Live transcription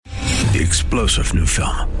The explosive new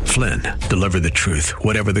film, Flynn, deliver the truth,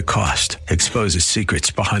 whatever the cost, exposes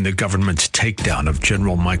secrets behind the government's takedown of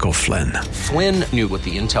General Michael Flynn. Flynn knew what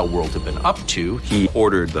the intel world had been up to. He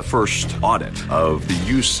ordered the first audit of the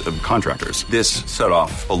use of contractors. This set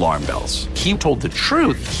off alarm bells. He told the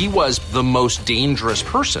truth. He was the most dangerous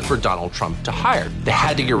person for Donald Trump to hire. They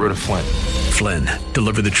had to get rid of Flynn. Flynn,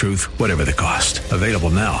 deliver the truth, whatever the cost. Available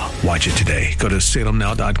now. Watch it today. Go to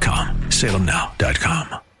salemnow.com.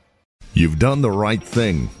 salemnow.com. You've done the right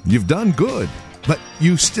thing. You've done good, but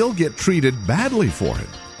you still get treated badly for it.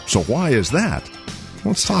 So why is that?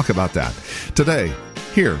 Let's talk about that today,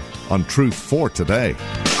 here on Truth for Today.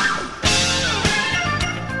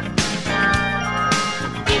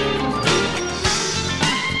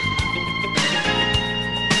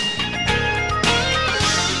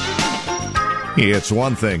 It's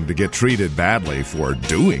one thing to get treated badly for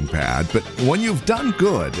doing bad, but when you've done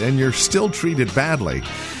good and you're still treated badly,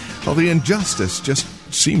 well, the injustice just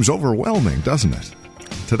seems overwhelming, doesn't it?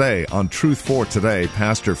 Today, on Truth for Today,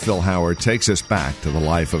 Pastor Phil Howard takes us back to the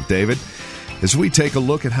life of David as we take a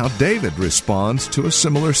look at how David responds to a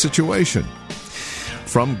similar situation.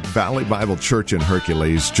 From Valley Bible Church in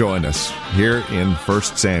Hercules, join us here in 1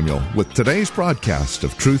 Samuel with today's broadcast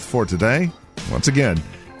of Truth for Today. Once again,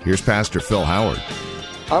 here's Pastor Phil Howard.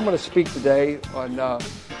 I'm going to speak today on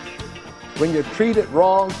when you're treated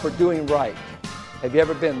wrong for doing right. Have you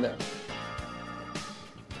ever been there?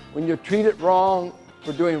 When you're treated wrong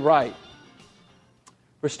for doing right.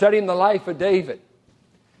 We're studying the life of David.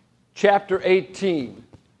 Chapter 18.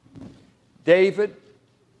 David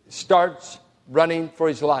starts running for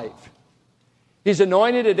his life. He's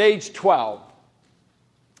anointed at age 12.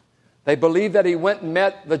 They believe that he went and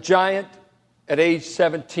met the giant at age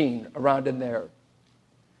 17, around in there.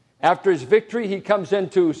 After his victory, he comes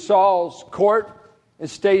into Saul's court and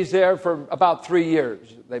stays there for about 3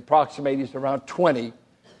 years. They approximate he's around 20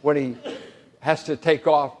 when he has to take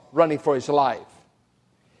off running for his life.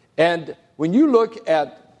 And when you look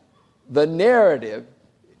at the narrative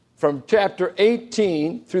from chapter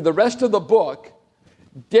 18 through the rest of the book,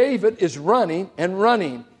 David is running and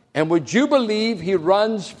running. And would you believe he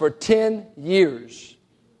runs for 10 years?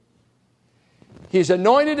 He's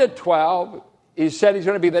anointed at 12. He said he's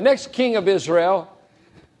going to be the next king of Israel.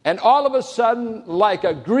 And all of a sudden, like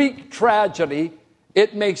a Greek tragedy,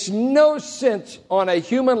 it makes no sense on a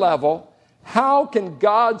human level. How can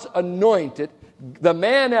God's anointed, the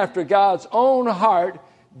man after God's own heart,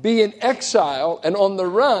 be in exile and on the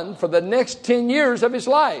run for the next 10 years of his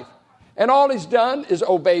life? And all he's done is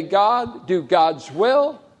obey God, do God's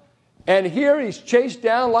will. And here he's chased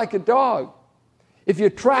down like a dog. If you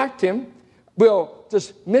tracked him, we'll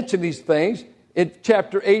just mention these things. In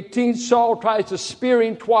chapter 18, Saul tries to spear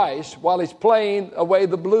him twice while he's playing away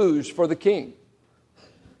the blues for the king.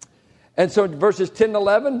 And so in verses 10 and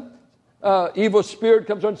 11, evil spirit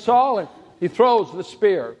comes on Saul and he throws the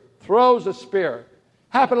spear.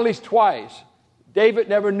 Happened at least twice. David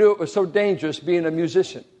never knew it was so dangerous being a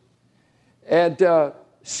musician. And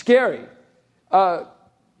scary.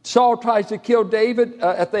 Saul tries to kill David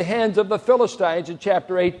at the hands of the Philistines in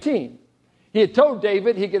chapter 18. He had told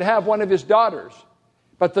David he could have one of his daughters.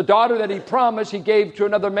 But the daughter that he promised, he gave to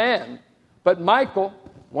another man. But Michal,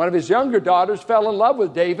 one of his younger daughters, fell in love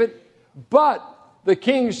with David. But the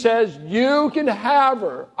king says, you can have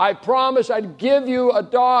her. I promise I'd give you a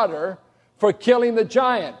daughter for killing the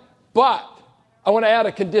giant. But I want to add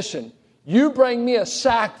a condition. You bring me a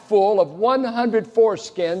sack full of 100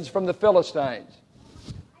 foreskins from the Philistines.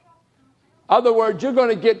 In other words, you're going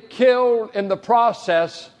to get killed in the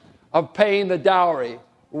process of paying the dowry.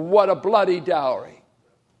 What a bloody dowry.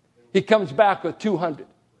 He comes back with 200.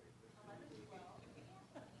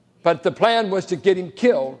 But the plan was to get him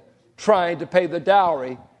killed trying to pay the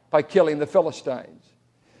dowry by killing the Philistines.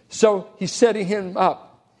 So he's setting him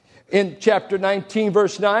up. In chapter 19,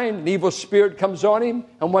 verse 9, an evil spirit comes on him,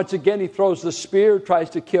 and once again he throws the spear,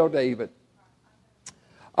 tries to kill David.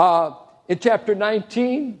 In chapter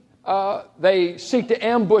 19, they seek to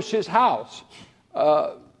ambush his house.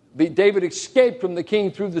 David escaped from the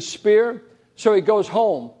king through the spear, so he goes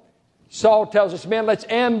home. Saul tells us, man, let's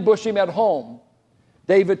ambush him at home.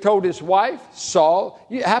 David told his wife, Saul,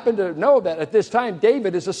 you happen to know that at this time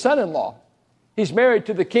David is a son-in-law. He's married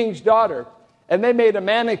to the king's daughter. And they made a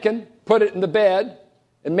mannequin, put it in the bed,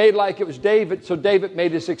 and made like it was David, so David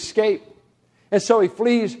made his escape. And so he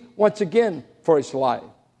flees once again for his life.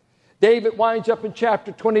 David winds up in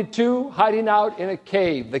chapter 22, hiding out in a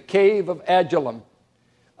cave, the cave of Adullam.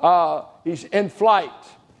 He's in flight.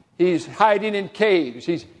 He's hiding in caves.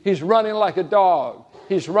 He's running like a dog.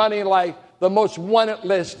 He's running like the most wanted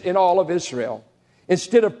list in all of Israel.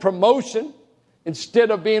 Instead of promotion,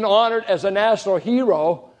 instead of being honored as a national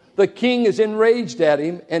hero, the king is enraged at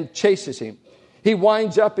him and chases him. He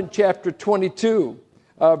winds up in chapter 22,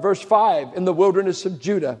 verse 5, in the wilderness of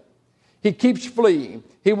Judah. He keeps fleeing.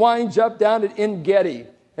 He winds up down at En-Gedi.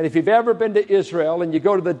 And if you've ever been to Israel and you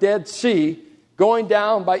go to the Dead Sea, going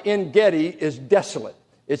down by En-Gedi is desolate.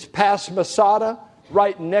 It's past Masada,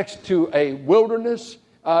 right next to a wilderness.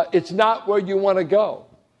 It's not where you want to go.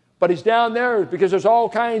 But he's down there because there's all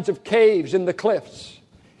kinds of caves in the cliffs.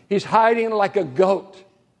 He's hiding like a goat.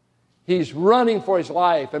 He's running for his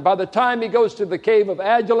life. And by the time he goes to the cave of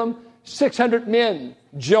Adullam, 600 men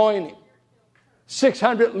join him.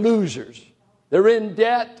 600 losers. They're in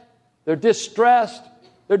debt. They're distressed.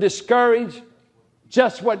 They're discouraged.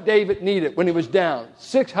 Just what David needed when he was down.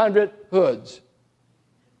 600 hoods.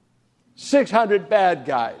 600 bad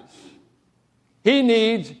guys. He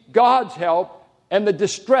needs God's help, and the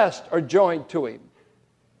distressed are joined to him.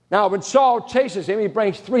 Now, when Saul chases him, he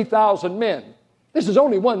brings 3,000 men. This is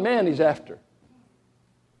only one man he's after.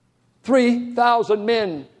 3,000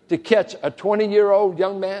 men to catch a 20-year-old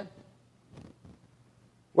young man.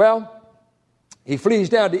 Well, he flees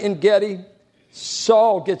down to En-Gedi.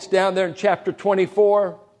 Saul gets down there in chapter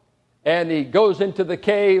 24, and he goes into the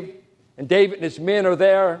cave, and David and his men are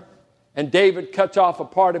there, and David cuts off a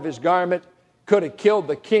part of his garment. Could have killed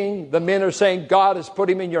the king. The men are saying, God has put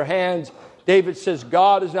him in your hands. David says,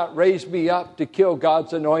 God has not raised me up to kill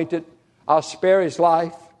God's anointed. I'll spare his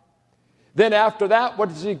life. Then after that, what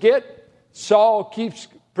does he get? Saul keeps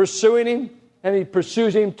pursuing him, and he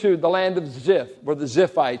pursues him to the land of Ziph, where the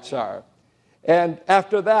Ziphites are. And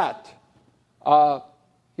after that,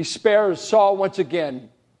 he spares Saul once again.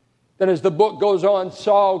 Then as the book goes on,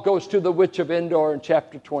 Saul goes to the witch of Endor in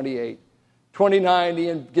chapter 28. 29,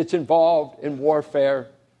 he gets involved in warfare.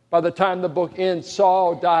 By the time the book ends,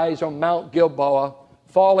 Saul dies on Mount Gilboa,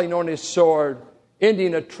 falling on his sword,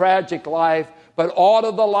 ending a tragic life. But all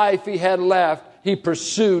of the life he had left, he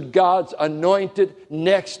pursued God's anointed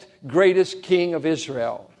next greatest king of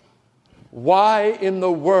Israel. Why in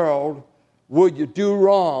the world would you do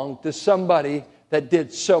wrong to somebody that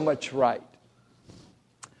did so much right?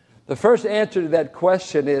 The first answer to that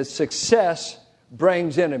question is success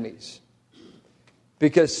brings enemies.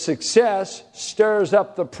 Because success stirs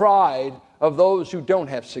up the pride of those who don't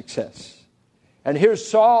have success. And here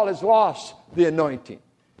Saul has lost the anointing,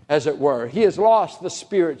 as it were. He has lost the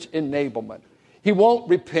Spirit's enablement. He won't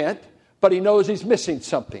repent, but he knows he's missing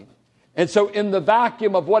something. And so in the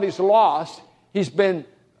vacuum of what he's lost, it's been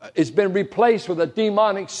replaced with a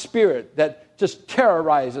demonic spirit that just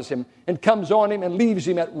terrorizes him and comes on him and leaves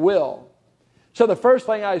him at will. So the first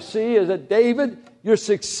thing I see is that, David, your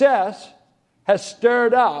success has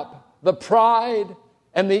stirred up the pride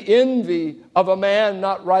and the envy of a man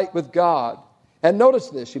not right with God. And notice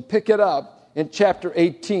this, you pick it up in chapter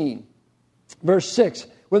 18, verse 6.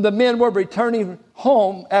 When the men were returning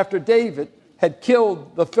home after David had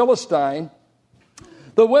killed the Philistine,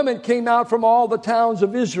 the women came out from all the towns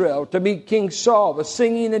of Israel to meet King Saul with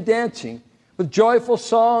singing and dancing, with joyful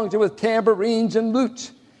songs and with tambourines and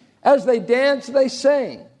lutes. As they danced, they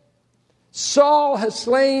sang, Saul has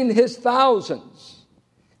slain his thousands,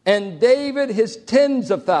 and David his tens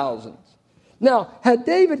of thousands. Now, had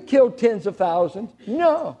David killed tens of thousands?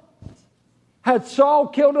 No. Had Saul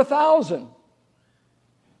killed 1,000?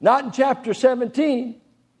 Not in chapter 17.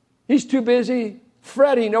 He's too busy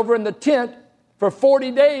fretting over in the tent. For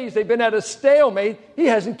 40 days, they've been at a stalemate. He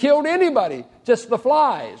hasn't killed anybody, just the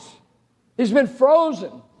flies. He's been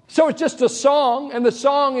frozen. So it's just a song, and the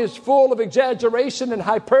song is full of exaggeration and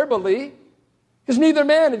hyperbole, because neither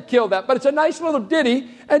man had killed that. But it's a nice little ditty.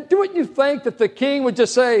 And wouldn't you think that the king would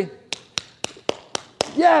just say,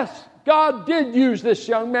 yes, God did use this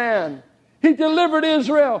young man. He delivered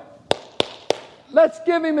Israel. Let's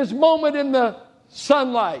give him his moment in the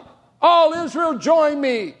sunlight. All Israel, join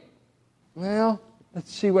me. Well,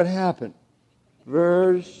 let's see what happened.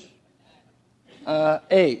 Verse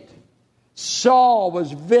 8. Saul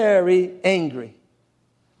was very angry.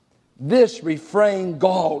 This refrain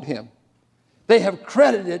galled him. They have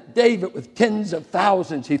credited David with tens of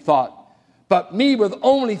thousands, he thought, but me with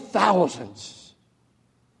only thousands.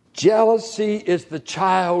 Jealousy is the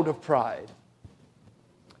child of pride.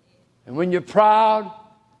 And when you're proud,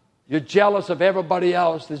 you're jealous of everybody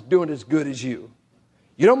else that's doing as good as you.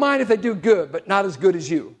 You don't mind if they do good, but not as good as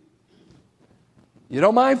you. You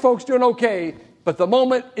don't mind folks doing okay, but the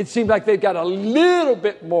moment it seems like they've got a little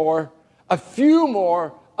bit more, a few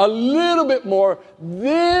more, a little bit more,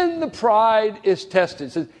 then the pride is tested.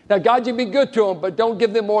 It says, now, God, you be good to them, but don't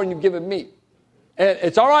give them more than you've given me. And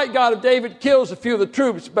it's all right, God, if David kills a few of the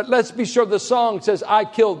troops, but let's be sure the song says, I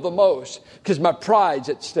killed the most, because my pride's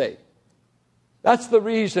at stake. That's the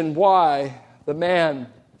reason why the man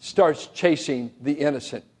starts chasing the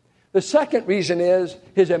innocent. The second reason is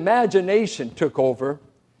his imagination took over,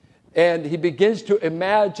 and he begins to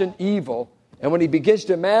imagine evil. And when he begins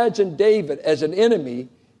to imagine David as an enemy,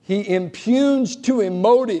 he impugns to him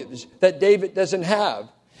motives that David doesn't have.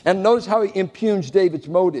 And notice how he impugns David's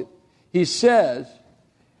motive. He says,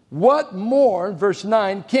 what more, verse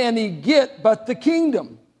 9, can he get but the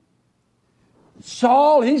kingdom?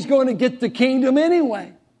 Saul, he's going to get the kingdom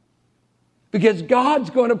anyway, because God's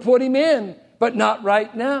going to put him in, but not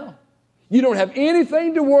right now. You don't have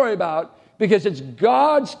anything to worry about, because it's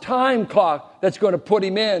God's time clock that's going to put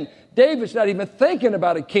him in. David's not even thinking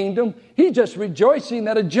about a kingdom. He's just rejoicing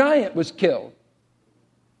that a giant was killed.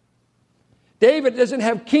 David doesn't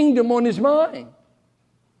have kingdom on his mind.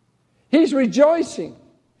 He's rejoicing.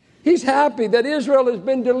 He's happy that Israel has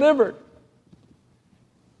been delivered.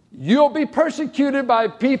 You'll be persecuted by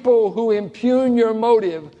people who impugn your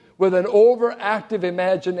motive with an overactive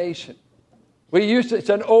imagination. It's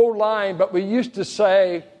an old line, but we used to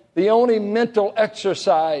say the only mental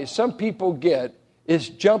exercise some people get is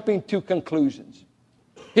jumping to conclusions.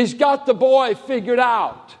 He's got the boy figured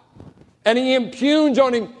out, and he impugns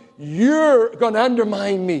on him, you're going to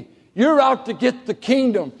undermine me. You're out to get the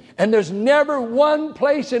kingdom. And there's never one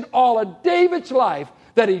place in all of David's life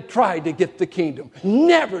that he tried to get the kingdom.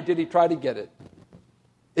 Never did he try to get it.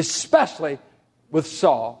 Especially with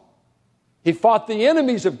Saul. He fought the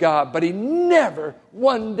enemies of God, but he never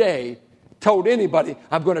one day told anybody,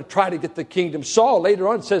 I'm going to try to get the kingdom. Saul later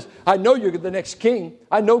on says, I know you're the next king.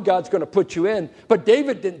 I know God's going to put you in. But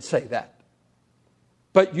David didn't say that.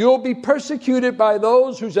 But you'll be persecuted by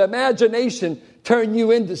those whose imagination turn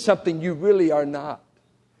you into something you really are not.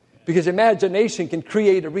 Because imagination can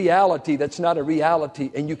create a reality that's not a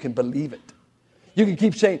reality, and you can believe it. You can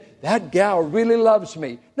keep saying, that gal really loves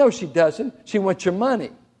me. No, she doesn't. She wants your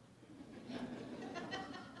money.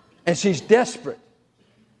 And she's desperate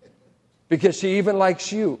because she even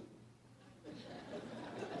likes you.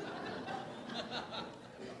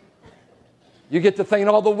 You get to thinking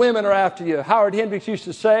all the women are after you. Howard Hendricks used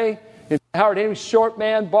to say, Howard Hendricks, short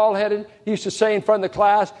man, bald-headed, he used to say in front of the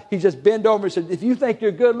class, he just bent over and said, if you think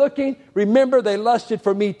you're good looking, remember they lusted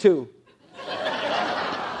for me too.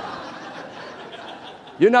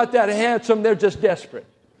 You're not that handsome, they're just desperate.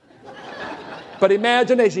 But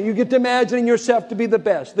imagination, you get to imagining yourself to be the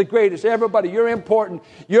best, the greatest, everybody, you're important.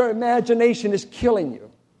 Your imagination is killing you.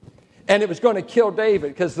 And it was going to kill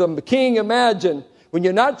David, because the king imagined, when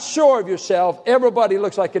you're not sure of yourself, everybody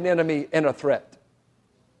looks like an enemy and a threat.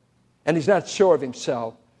 And he's not sure of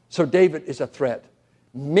himself. So David is a threat.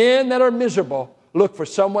 Men that are miserable look for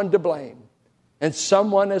someone to blame and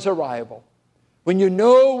someone as a rival. When you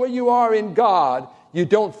know where you are in God, you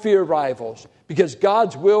don't fear rivals, because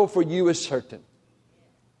God's will for you is certain.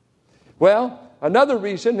 Well, another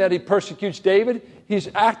reason that he persecutes David, he's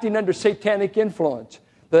acting under satanic influence.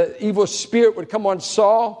 The evil spirit would come on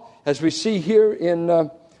Saul, as we see here in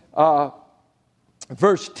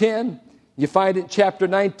verse 10. You find it in chapter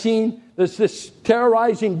 19. There's this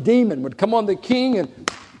terrorizing demon would come on the king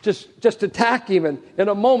and just attack him. And in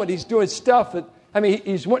a moment, he's doing stuff that,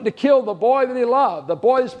 he's wanting to kill the boy that he loved. The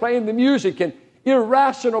boy is playing the music, and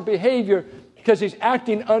irrational behavior because he's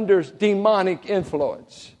acting under demonic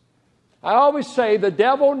influence. I always say the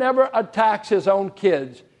devil never attacks his own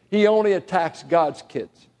kids. He only attacks God's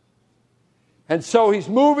kids. And so he's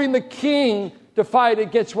moving the king to fight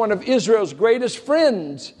against one of Israel's greatest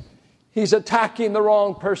friends. He's attacking the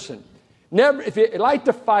wrong person. Never, if you like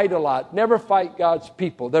to fight a lot, never fight God's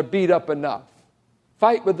people. They're beat up enough.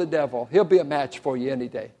 Fight with the devil. He'll be a match for you any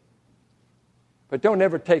day. But don't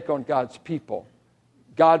ever take on God's people.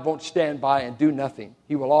 God won't stand by and do nothing.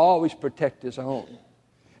 He will always protect his own.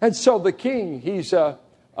 And so the king, he's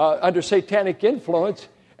under satanic influence,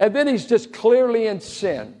 and then he's just clearly in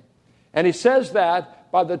sin. And he says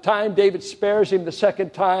that by the time David spares him the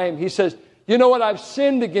second time, he says, you know what? I've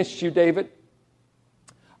sinned against you, David.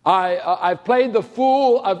 I've played the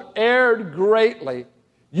fool. I've erred greatly.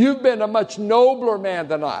 You've been a much nobler man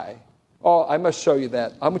than I. Oh, I must show you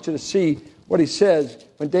that. I want you to see what he says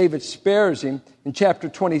when David spares him in chapter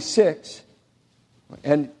 26.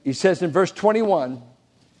 And he says in verse 21,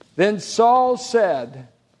 then Saul said,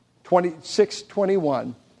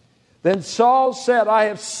 26:21, then Saul said, I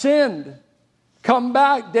have sinned. Come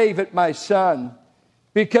back, David, my son.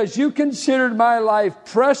 Because you considered my life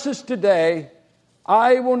precious today,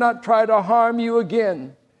 I will not try to harm you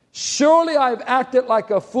again. Surely I have acted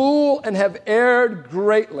like a fool and have erred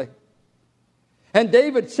greatly. And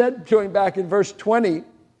David said to him back in verse 20,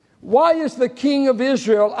 why is the king of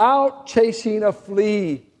Israel out chasing a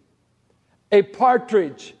flea, a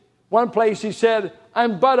partridge? One place he said,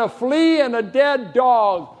 I'm but a flea and a dead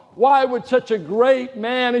dog. Why would such a great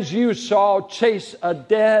man as you, Saul, chase a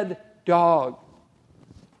dead dog?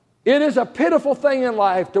 It is a pitiful thing in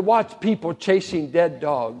life to watch people chasing dead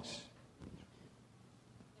dogs,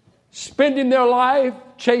 spending their life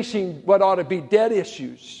chasing what ought to be dead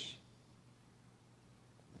issues.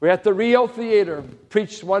 We're at the Rio Theater,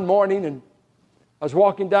 preached one morning, and I was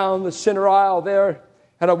walking down the center aisle there,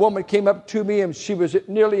 and a woman came up to me, and she was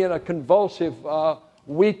nearly in a convulsive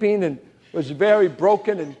weeping and was very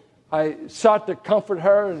broken, and I sought to comfort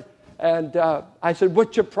her, and I said,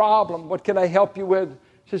 what's your problem? What can I help you with?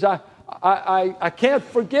 She says, I can't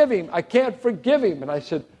forgive him. I can't forgive him. And I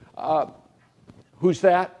said, who's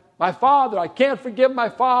that? My father. I can't forgive my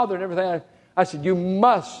father and everything. I said, you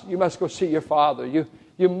must go see your father.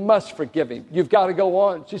 You must forgive him. You've got to go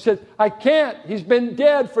on. She said, I can't. He's been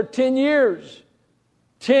dead for 10 years.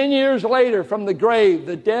 10 years later, from the grave,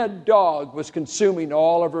 the dead dog was consuming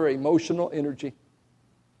all of her emotional energy.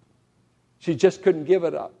 She just couldn't give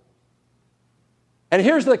it up. And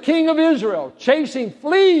here's the king of Israel chasing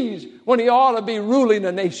fleas when he ought to be ruling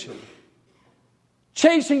a nation.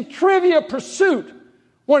 Chasing Trivial Pursuit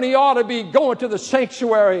when he ought to be going to the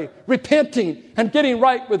sanctuary, repenting and getting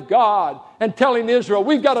right with God and telling Israel,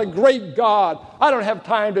 we've got a great God. I don't have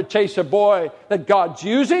time to chase a boy that God's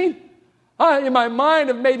using. I, in my mind,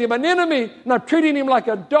 have made him an enemy, and I'm treating him like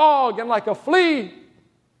a dog and like a flea.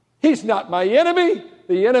 He's not my enemy.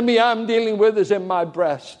 The enemy I'm dealing with is in my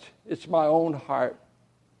breast. It's my own heart.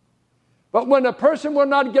 But when a person will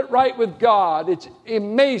not get right with God, it's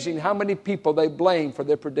amazing how many people they blame for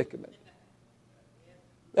their predicament.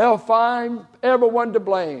 They'll find everyone to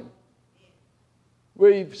blame.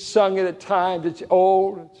 We've sung it at times. It's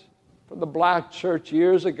old. It's from the black church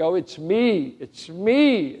years ago. It's me. It's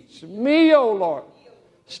me. It's me, oh Lord.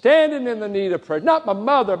 Standing in the need of prayer. Not my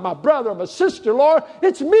mother, my brother, my sister, Lord.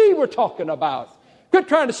 It's me we're talking about. Quit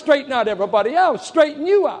trying to straighten out everybody else. Straighten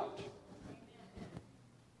you out.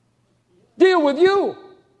 Deal with you.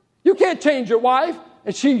 You can't change your wife,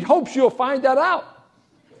 and she hopes you'll find that out.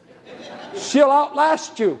 She'll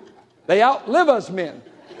outlast you. They outlive us men.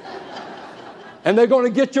 And they're going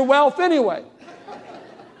to get your wealth anyway.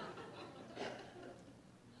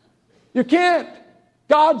 You can't.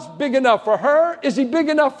 God's big enough for her. Is he big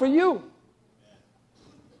enough for you?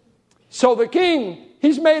 So the king,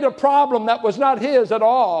 he's made a problem that was not his at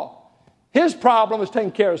all. His problem was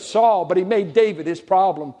taking care of Saul, but he made David his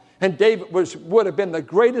problem. And David would have been the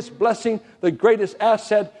greatest blessing, the greatest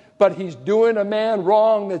asset, but he's doing a man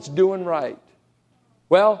wrong that's doing right.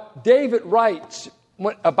 Well, David writes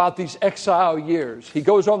about these exile years. He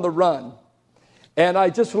goes on the run. And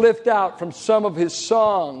I just lift out from some of his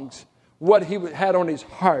songs what he had on his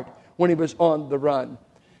heart when he was on the run.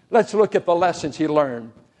 Let's look at the lessons he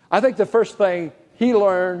learned. I think the first thing he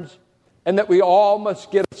learns, and that we all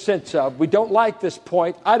must get a sense of, we don't like this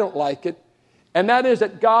point, I don't like it, and that is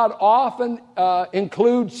that God often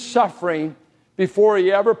includes suffering before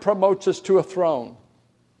he ever promotes us to a throne.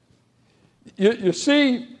 You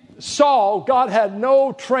see, Saul, God had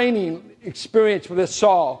no training experience with this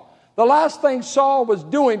Saul. The last thing Saul was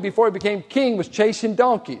doing before he became king was chasing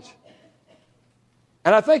donkeys.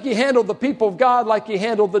 And I think he handled the people of God like he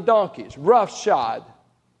handled the donkeys, roughshod.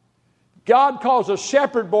 God calls a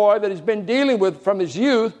shepherd boy that he's been dealing with from his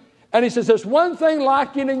youth, and he says, there's one thing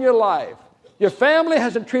lacking in your life. Your family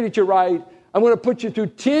hasn't treated you right. I'm going to put you through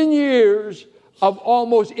 10 years of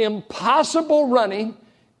almost impossible running,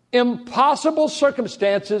 impossible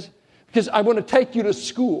circumstances, because I'm going to take you to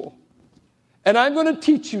school. And I'm going to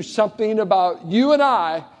teach you something about you and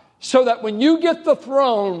I, so that when you get the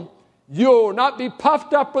throne, you'll not be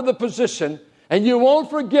puffed up with the position, and you won't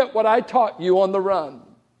forget what I taught you on the run.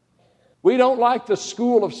 We don't like the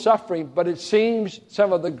school of suffering, but it seems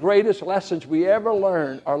some of the greatest lessons we ever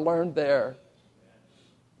learn are learned there.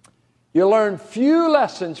 You learn few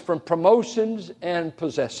lessons from promotions and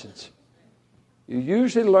possessions. You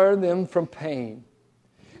usually learn them from pain.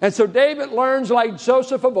 And so David learns like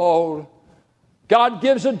Joseph of old. God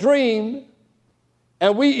gives a dream,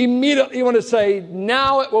 and we immediately want to say,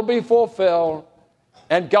 now it will be fulfilled.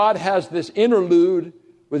 And God has this interlude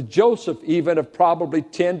with Joseph even of probably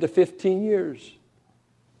 10 to 15 years.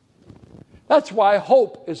 That's why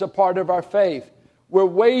hope is a part of our faith. We're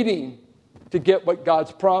waiting to get what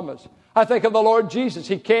God's promised. I think of the Lord Jesus.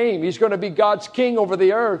 He came. He's going to be God's king over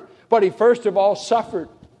the earth. But he first of all suffered.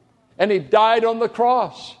 And he died on the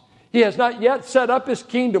cross. He has not yet set up his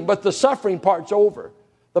kingdom, but the suffering part's over.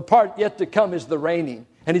 The part yet to come is the reigning,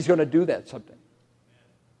 and he's going to do that someday.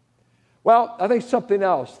 Well, I think something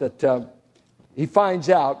else that he finds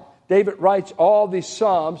out. David writes all these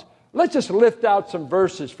Psalms. Let's just lift out some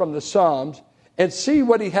verses from the Psalms and see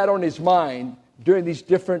what he had on his mind during these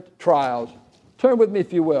different trials. Turn with me,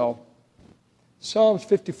 if you will. Psalms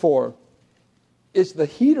 54. Is the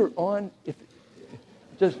heater on?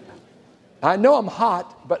 I know I'm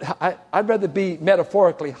hot, but I'd rather be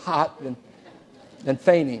metaphorically hot than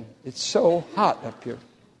fainting. It's so hot up here.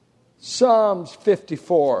 Psalms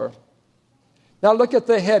 54. Now look at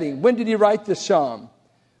the heading. When did he write this psalm?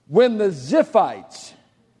 When the Ziphites.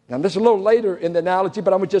 Now this is a little later in the analogy,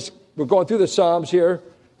 but we're going through the Psalms here.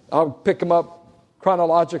 I'll pick them up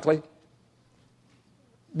chronologically.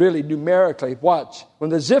 Really numerically. Watch. When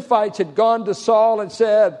the Ziphites had gone to Saul and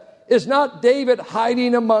said, is not David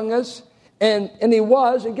hiding among us? And he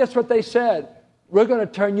was, and guess what they said? We're going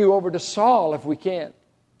to turn you over to Saul if we can.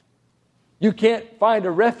 You can't find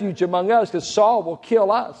a refuge among us because Saul will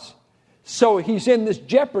kill us. So he's in this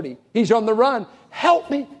jeopardy. He's on the run. Help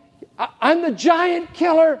me. I'm the giant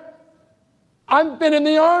killer. I've been in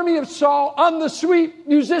the army of Saul. I'm the sweet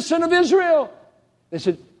musician of Israel. They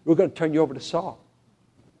said, we're going to turn you over to Saul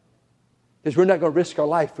because we're not going to risk our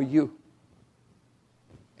life for you.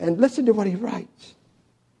 And listen to what he writes.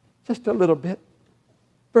 Just a little bit.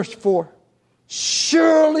 Verse 4.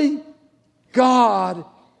 Surely God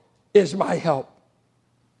is my help.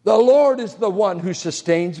 The Lord is the one who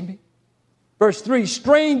sustains me. Verse 3.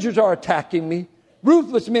 Strangers are attacking me.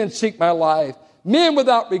 Ruthless men seek my life. Men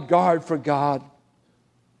without regard for God.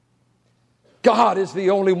 God is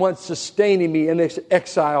the only one sustaining me in this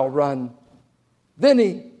exile run. Then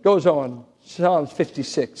he goes on. Psalms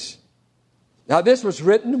 56. Now this was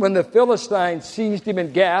written when the Philistines seized him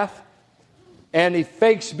in Gath, and he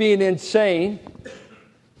fakes being insane,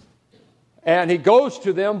 and he goes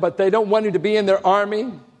to them, but they don't want him to be in their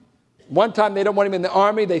army. One time they don't want him in the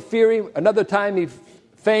army, they fear him. Another time he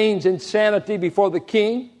feigns insanity before the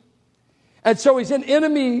king. And so he's in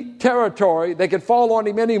enemy territory. They could fall on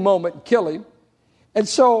him any moment and kill him. And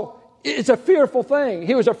so it's a fearful thing.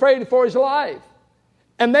 He was afraid for his life.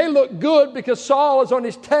 And they look good because Saul is on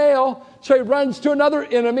his tail, so he runs to another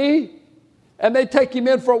enemy, and they take him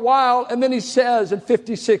in for a while, and then he says in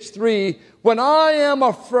 56:3, when I am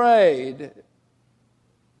afraid,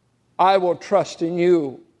 I will trust in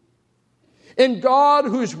you. In God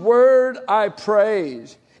whose word I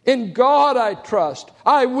praise, in God I trust,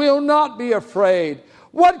 I will not be afraid.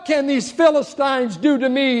 What can these Philistines do to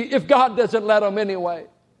me if God doesn't let them anyway?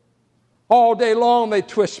 All day long they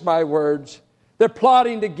twist my words. They're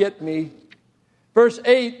plotting to get me. Verse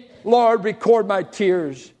 8, Lord, record my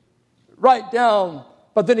tears. Write down.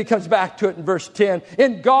 But then he comes back to it in verse 10.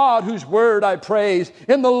 In God whose word I praise.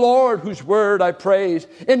 In the Lord whose word I praise.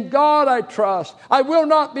 In God I trust. I will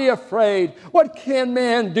not be afraid. What can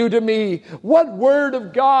man do to me? What word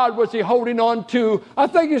of God was he holding on to? I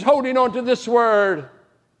think he's holding on to this word.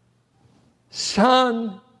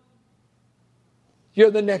 Son, you're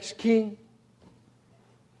the next king.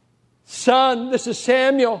 Son, this is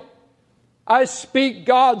Samuel. I speak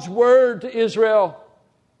God's word to Israel.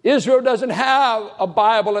 Israel doesn't have a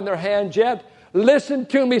Bible in their hands yet. Listen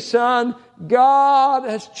to me, son. God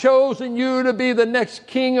has chosen you to be the next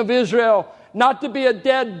king of Israel. Not to be a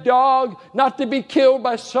dead dog, not to be killed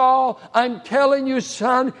by Saul. I'm telling you,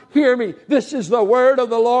 son, hear me. This is the word of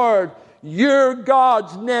the Lord. You're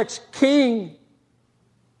God's next king.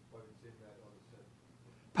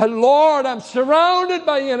 But Lord, I'm surrounded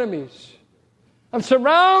by enemies. I'm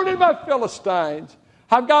surrounded by Philistines.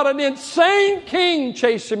 I've got an insane king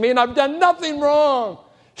chasing me, and I've done nothing wrong.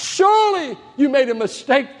 Surely you made a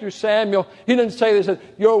mistake through Samuel. He didn't say this. He said,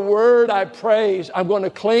 your word I praise. I'm going to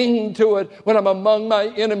cling to it when I'm among my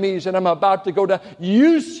enemies and I'm about to go down.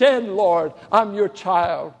 You said, Lord, I'm your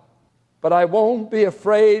child. But I won't be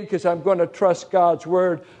afraid because I'm going to trust God's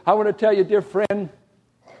word. I want to tell you, dear friend,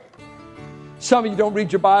 some of you don't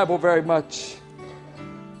read your Bible very much.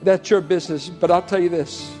 That's your business. But I'll tell you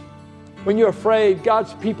this. When you're afraid,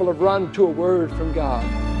 God's people have run to a word from God.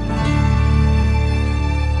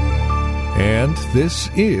 And this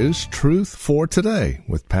is Truth for Today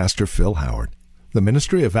with Pastor Phil Howard, the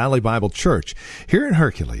ministry of Valley Bible Church here in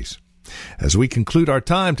Hercules. As we conclude our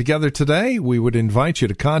time together today, we would invite you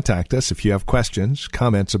to contact us if you have questions,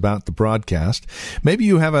 comments about the broadcast. Maybe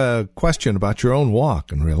you have a question about your own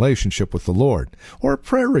walk and relationship with the Lord, or a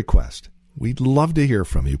prayer request. We'd love to hear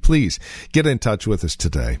from you. Please get in touch with us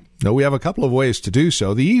today. Now, we have a couple of ways to do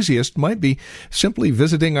so. The easiest might be simply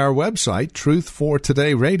visiting our website,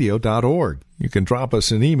 truthfortodayradio.org. You can drop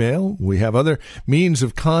us an email. We have other means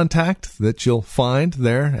of contact that you'll find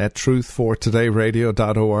there at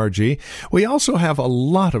truthfortodayradio.org. We also have a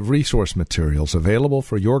lot of resource materials available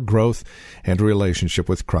for your growth and relationship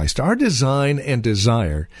with Christ. Our design and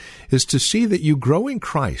desire is to see that you grow in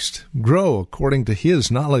Christ, grow according to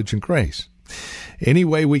His knowledge and grace. Any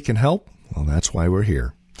way we can help, well, that's why we're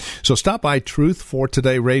here. So stop by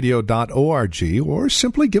truthfortodayradio.org or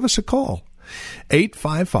simply give us a call.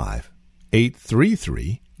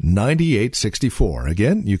 855-833-9864.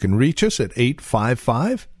 Again, you can reach us at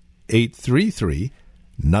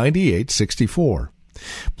 855-833-9864.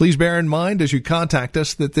 Please bear in mind as you contact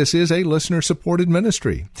us that this is a listener-supported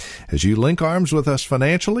ministry. As you link arms with us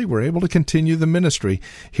financially, we're able to continue the ministry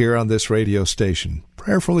here on this radio station.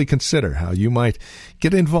 Prayerfully consider how you might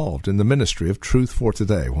get involved in the ministry of Truth for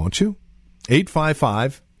Today, won't you?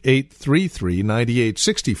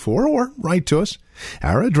 855-833-9864 or write to us.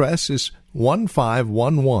 Our address is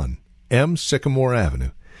 1511 M. Sycamore Avenue,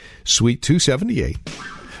 Suite 278,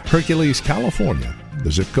 Hercules, California.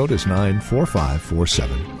 The zip code is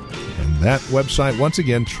 94547. And that website, once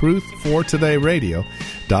again,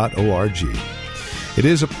 truthfortodayradio.org. It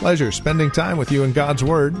is a pleasure spending time with you in God's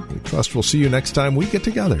Word. We trust we'll see you next time we get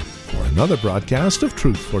together for another broadcast of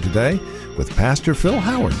Truth for Today with Pastor Phil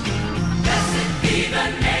Howard. Blessed be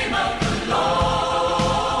the name of the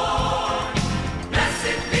Lord.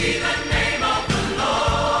 Blessed be the name of the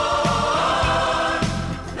Lord.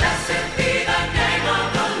 Blessed be the name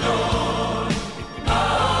of the Lord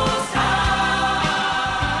Most High.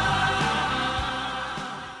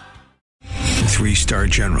 3-star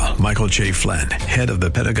General Michael J. Flynn, head of the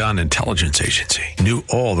Pentagon Intelligence Agency, knew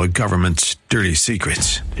all the government's dirty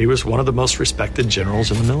secrets. He was one of the most respected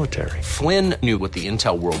generals in the military. Flynn knew what the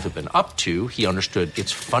intel world had been up to. He understood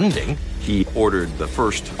its funding. He ordered the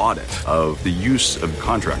first audit of the use of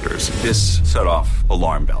contractors. This set off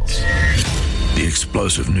alarm bells. The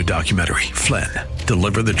explosive new documentary, Flynn,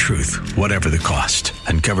 Deliver the Truth, Whatever the Cost,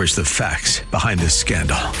 uncovers the facts behind this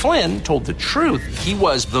scandal. Flynn told the truth. He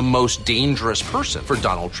was the most dangerous person for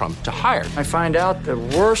Donald Trump to hire. I find out the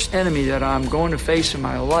worst enemy that I'm going to face in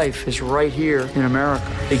my life is right here in America.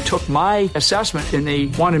 They took my assessment and they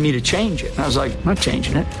wanted me to change it. And I was like, I'm not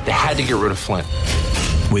changing it. They had to get rid of Flynn.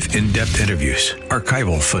 With in-depth interviews,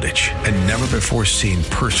 archival footage, and never-before-seen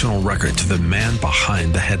personal records of the man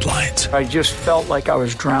behind the headlines. I just felt like I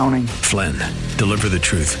was drowning. Flynn, Deliver the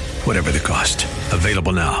Truth, Whatever the Cost.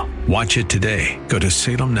 Available now. Watch it today. Go to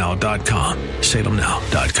salemnow.com.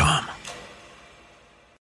 salemnow.com.